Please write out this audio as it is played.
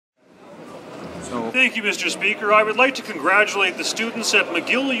Thank you, Mr. Speaker. I would like to congratulate the students at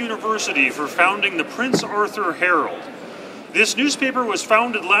McGill University for founding the Prince Arthur Herald. This newspaper was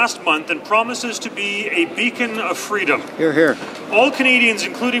founded last month and promises to be a beacon of freedom. Hear, hear. All Canadians,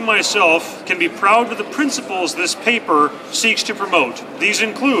 including myself, can be proud of the principles this paper seeks to promote. These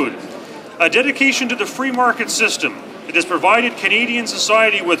include a dedication to the free market system. It has provided Canadian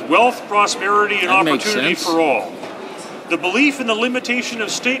society with wealth, prosperity, and opportunity for all. The belief in the limitation of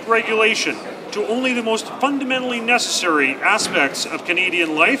state regulation to only the most fundamentally necessary aspects of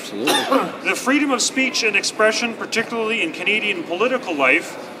Canadian life, the freedom of speech and expression, particularly in Canadian political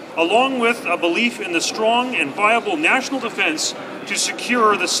life, along with a belief in the strong and viable national defence to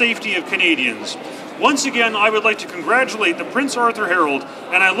secure the safety of Canadians. Once again, I would like to congratulate the Prince Arthur Herald,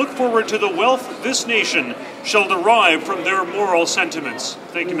 and I look forward to the wealth this nation shall derive from their moral sentiments.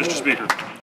 Thank you, Mr. Speaker.